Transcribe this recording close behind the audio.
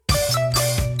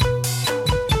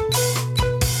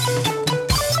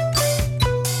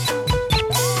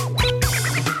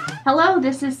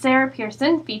this is Sarah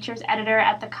Pearson, features editor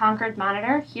at the Concord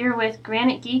Monitor, here with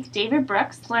Granite Geek David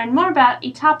Brooks to learn more about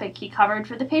a topic he covered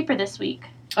for the paper this week.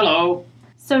 Hello.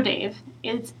 So Dave,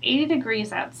 it's 80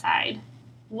 degrees outside.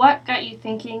 What got you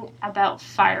thinking about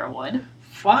firewood?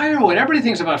 Firewood. Everybody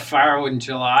thinks about firewood in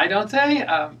July, don't they?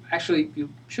 Actually, you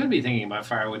should be thinking about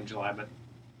firewood in July, but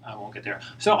I won't get there.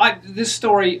 So this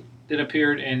story that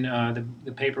appeared in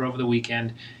the paper over the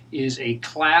weekend is a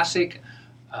classic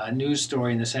news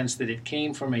story in the sense that it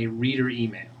came from a reader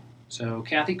email. So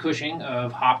Kathy Cushing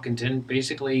of Hopkinton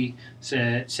basically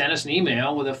sent us an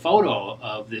email with a photo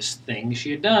of this thing she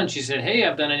had done. She said, hey,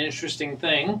 I've done an interesting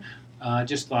thing.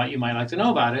 Just thought you might like to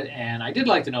know about it. And I did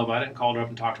like to know about it and called her up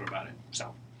and talked to her about it.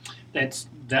 So that's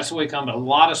the way it comes. A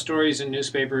lot of stories in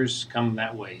newspapers come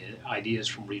that way, ideas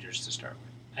from readers to start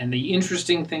with. And the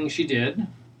interesting thing she did,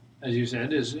 as you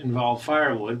said, is involve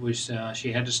firewood, which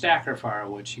she had to stack her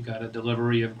firewood. She got a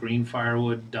delivery of green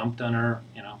firewood dumped in her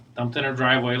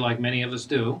driveway, like many of us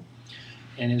do.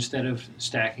 And instead of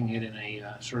stacking it in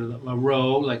a sort of a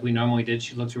row like we normally did,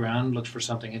 she looked around, looked for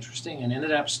something interesting, and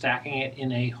ended up stacking it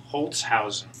in a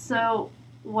Holzhausen. So,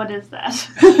 what is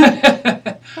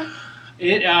that?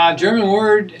 German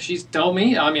word, she's told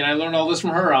me. I mean, I learned all this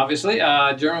from her, obviously.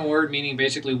 German word meaning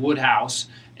basically wood house,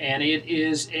 and it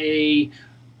is a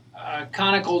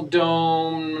conical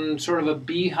dome, sort of a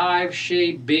beehive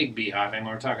shape, big beehive. I mean,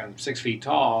 we're talking 6 feet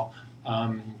tall,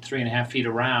 3.5 feet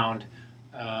around,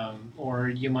 or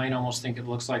you might almost think it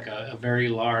looks like a very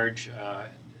large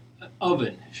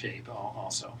oven shape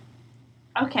also.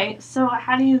 Okay, so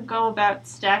how do you go about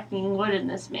stacking wood in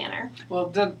this manner? Well,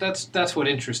 that's what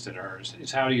interested her,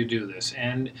 is how do you do this.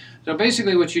 And so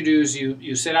basically what you do is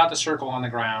you set out the circle on the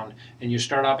ground, and you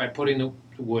start out by putting the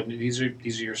wood. These are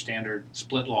your standard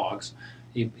split logs.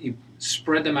 You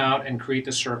spread them out and create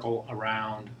the circle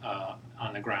around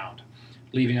on the ground,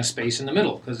 leaving a space in the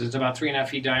middle, because it's about 3.5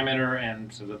 feet diameter,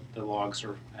 and so the logs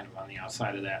are kind of on the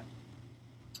outside of that.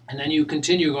 And then you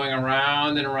continue going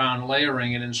around and around,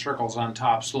 layering it in circles on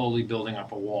top, slowly building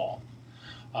up a wall.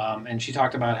 And she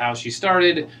talked about how she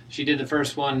started. She did the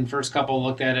first couple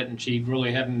looked at it, and she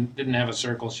really didn't have a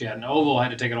circle. She had an oval,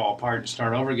 had to take it all apart and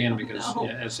start over again because,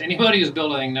 as anybody who's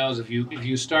built anything knows, if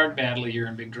you start badly, you're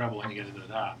in big trouble when you get to the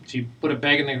top. She put a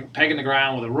peg in the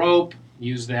ground with a rope,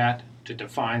 used that to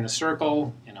define the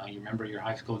circle. You remember your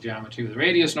high school geometry with the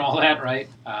radius and all that, right?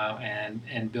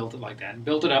 And built it like that, and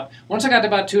built it up. Once I got to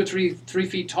about 2 or 3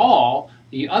 feet tall,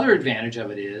 the other advantage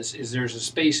of it is there's a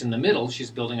space in the middle.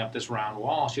 She's building up this round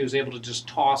wall. She was able to just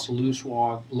toss loose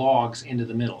logs into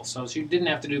the middle, so she didn't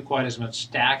have to do quite as much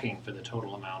stacking for the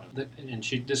total amount of it. And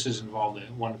this has involved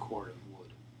 1 quart of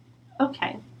wood.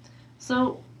 Okay,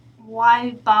 so why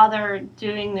bother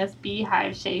doing this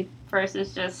beehive shape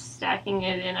versus just stacking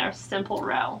it in a simple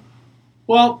row?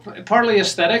 Well, partly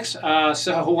aesthetics.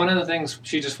 So one of the things,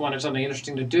 she just wanted something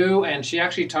interesting to do, and she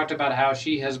actually talked about how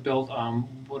she has built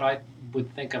what I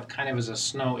would think of kind of as a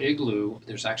snow igloo.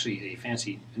 There's actually a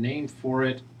fancy name for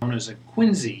it, known as a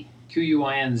quinzee,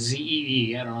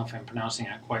 Quinzee. I don't know if I'm pronouncing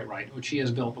that quite right, which she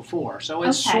has built before. So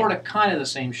it's sort of kind of the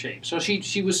same shape. So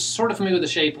she was sort of familiar with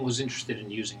the shape and was interested in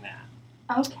using that.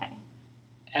 Okay.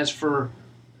 As for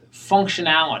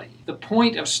functionality, the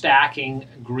point of stacking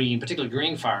particularly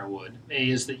green firewood, A,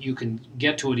 is that you can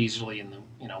get to it easily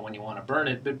when you want to burn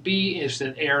it, but B is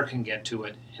that air can get to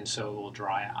it, and so it will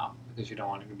dry out because you don't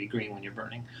want it to be green when you're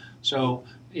burning. So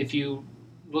if you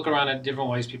look around at different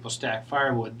ways people stack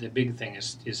firewood, the big thing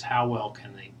is how well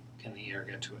can the air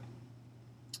get to it,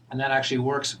 and that actually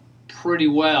works pretty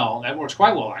well. That works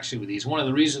quite well actually with these. One of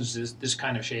the reasons this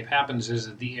kind of shape happens is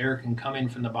that the air can come in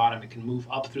from the bottom, it can move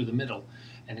up through the middle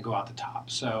and go out the top.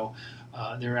 So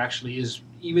there actually is,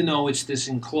 even though it's this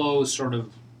enclosed sort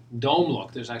of dome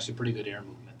look, there's actually pretty good air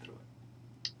movement through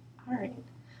it. All right.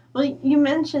 Well, you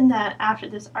mentioned that after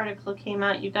this article came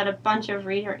out, you got a bunch of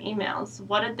reader emails.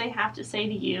 What did they have to say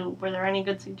to you? Were there any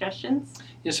good suggestions?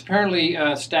 Yes, apparently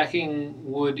stacking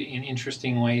wood in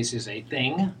interesting ways is a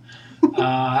thing.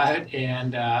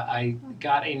 And I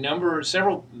got a number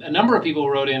of people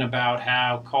wrote in about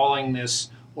how calling this,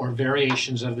 or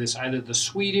variations of this, either the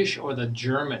Swedish or the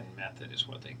German method is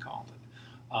what they called it.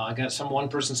 I got one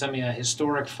person sent me a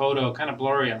historic photo, kind of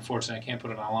blurry, unfortunately. I can't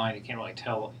put it online. You can't really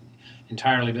tell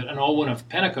entirely, but an old one of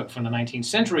Pennacook from the 19th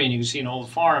century, and you can see an old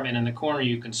farm, and in the corner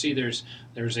you can see there's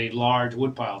a large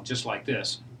woodpile just like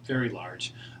this, very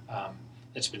large.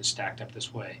 It's been stacked up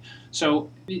this way. So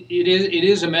it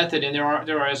is a method, and there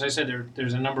are, as I said,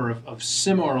 there's a number of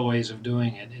similar ways of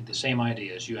doing it. The same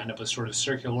ideas. You end up with sort of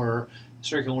circular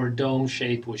dome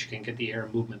shape, which can get the air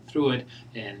movement through it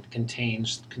and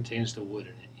contains the wood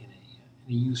in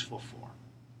a useful form.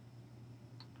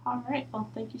 All right. Well,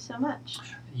 thank you so much.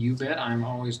 You bet. I'm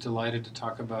always delighted to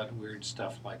talk about weird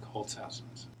stuff like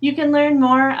Holzhausens. You can learn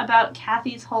more about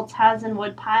Kathy's Holzhausen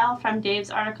woodpile from Dave's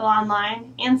article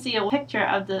online and see a picture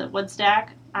of the wood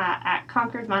stack at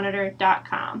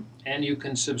concordmonitor.com. And you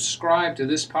can subscribe to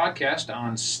this podcast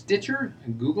on Stitcher,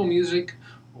 Google Music,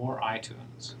 or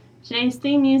iTunes. Today's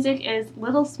theme music is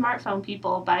Little Smartphone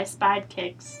People by Spide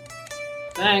Kicks.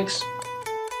 Thanks.